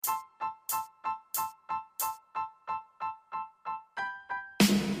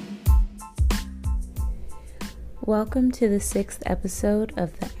Welcome to the 6th episode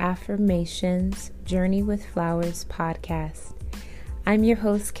of the Affirmations Journey with Flowers podcast. I'm your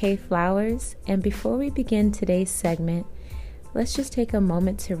host, Kay Flowers, and before we begin today's segment, let's just take a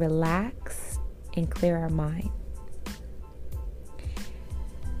moment to relax and clear our mind.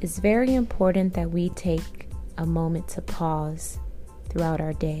 It's very important that we take a moment to pause throughout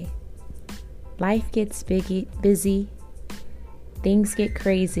our day. Life gets busy, things get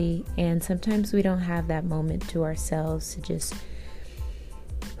crazy, and sometimes we don't have that moment to ourselves to just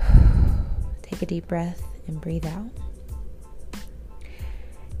take a deep breath and breathe out.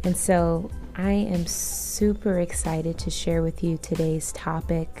 And so I am super excited to share with you today's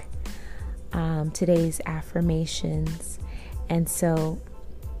topic, today's affirmations. And so,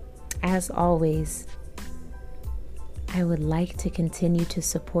 as always, I would like to continue to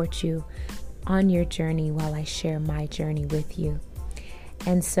support you on your journey while I share my journey with you.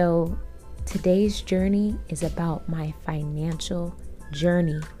 And so today's journey is about my financial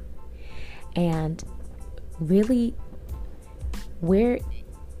journey and really where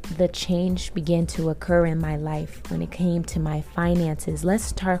the change began to occur in my life when it came to my finances.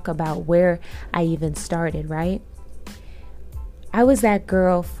 Let's talk about where I even started, right? I was that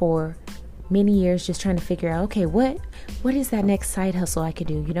girl for many years just trying to figure out, okay, what is that next side hustle I could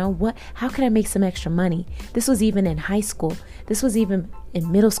do? How can I make some extra money? This was even in high school. This was even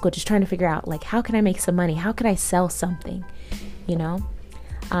in middle school, just trying to figure out, like, how can I make some money? How could I sell something? I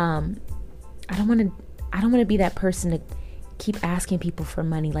don't want to be that person to keep asking people for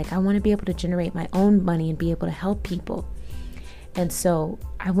money. Like, I want to be able to generate my own money and be able to help people. And so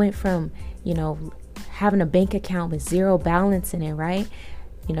I went from, having a bank account with zero balance in it, right?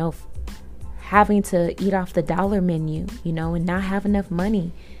 Having to eat off the dollar menu, and not have enough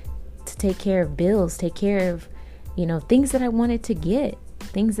money to take care of bills, take care of, things that I wanted to get,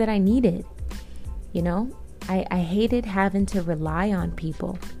 things that I needed. I hated having to rely on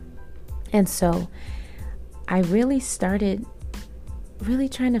people. And so I really started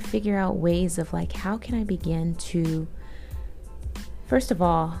trying to figure out ways of, like, how can I begin to, first of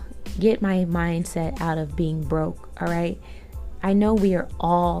all, get my mindset out of being broke. All right. I know we are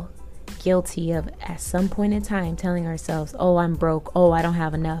all guilty of, at some point in time, telling ourselves, oh, I'm broke. Oh, I don't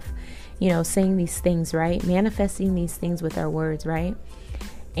have enough. Saying these things, right? Manifesting these things with our words, right?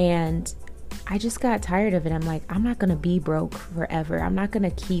 And I just got tired of it. I'm like, I'm not going to be broke forever. I'm not going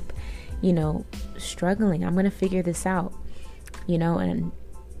to keep, struggling. I'm going to figure this out, and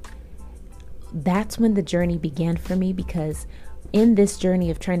that's when the journey began for me, because in this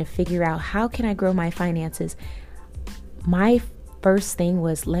journey of trying to figure out how can I grow my finances, my first thing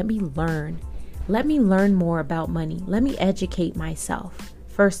was, let me learn more about money. Let me educate myself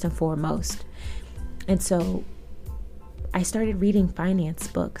first and foremost. And so I started reading finance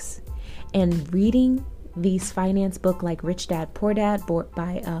books, and reading these finance books like Rich Dad, Poor Dad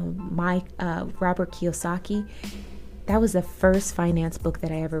by Robert Kiyosaki. That was the first finance book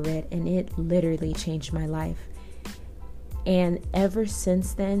that I ever read, and it literally changed my life. And ever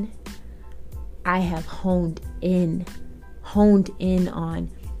since then, I have honed in on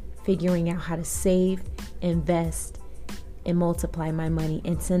figuring out how to save, invest, and multiply my money.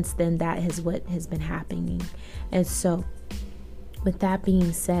 And since then, that is what has been happening. And so, with that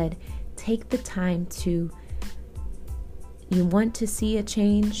being said, take the time you want to see a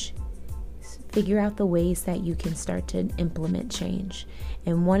change, figure out the ways that you can start to implement change.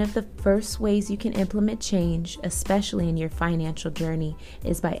 And one of the first ways you can implement change, especially in your financial journey,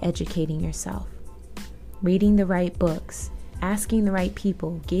 is by educating yourself. Reading the right books, asking the right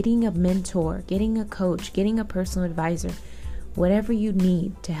people, getting a mentor, getting a coach, getting a personal advisor, whatever you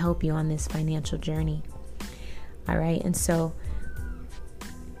need to help you on this financial journey. All right. And so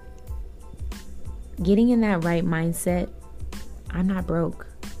getting in that right mindset, I'm not broke,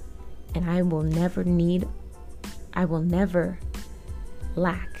 and I will never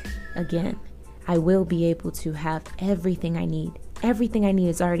lack again. I will be able to have everything I need. Everything I need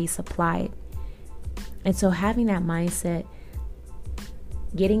is already supplied. And so having that mindset,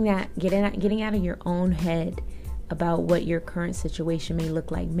 getting out of your own head about what your current situation may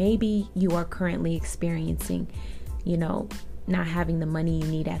look like. Maybe you are currently experiencing, not having the money you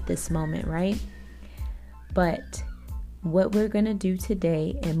need at this moment, right? But what we're going to do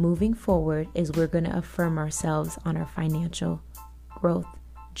today and moving forward is we're going to affirm ourselves on our financial growth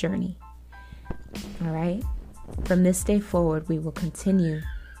journey. All right? From this day forward, we will continue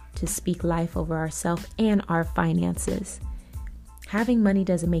to speak life over ourselves and our finances. Having money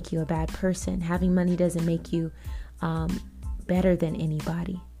doesn't make you a bad person. Having money doesn't make you better than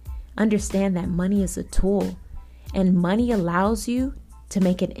anybody. Understand that money is a tool, and money allows you to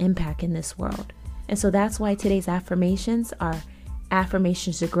make an impact in this world. And so that's why today's affirmations are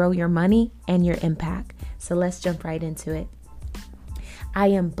affirmations to grow your money and your impact. So let's jump right into it. I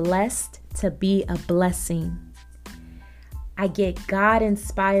am blessed to be a blessing. I get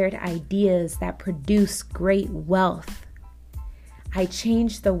God-inspired ideas that produce great wealth. I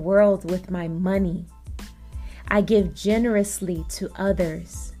change the world with my money. I give generously to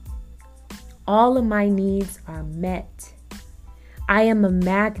others. All of my needs are met. I am a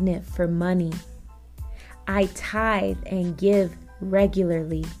magnet for money. I tithe and give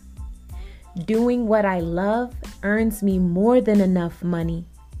regularly. Doing what I love earns me more than enough money.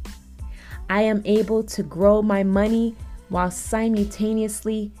 I am able to grow my money while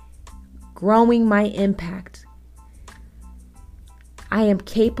simultaneously growing my impact. I am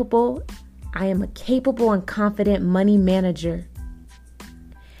a capable and confident money manager.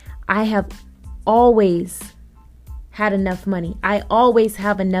 I have always had enough money. I always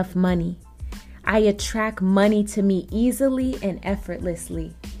have enough money. I attract money to me easily and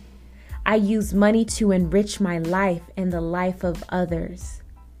effortlessly. I use money to enrich my life and the life of others.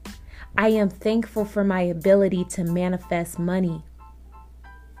 I am thankful for my ability to manifest money.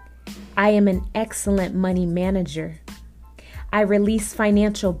 I am an excellent money manager. I release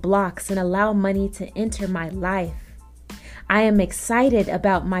financial blocks and allow money to enter my life. I am excited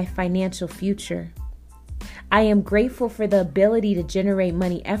about my financial future. I am grateful for the ability to generate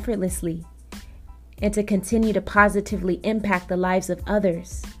money effortlessly and to continue to positively impact the lives of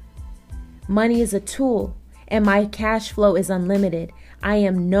others. Money is a tool, and my cash flow is unlimited. I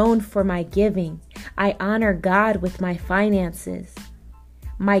am known for my giving. I honor God with my finances.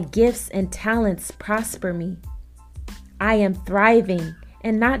 My gifts and talents prosper me. I am thriving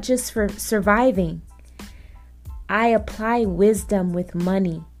and not just for surviving. I apply wisdom with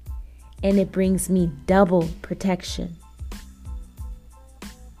money, and it brings me double protection.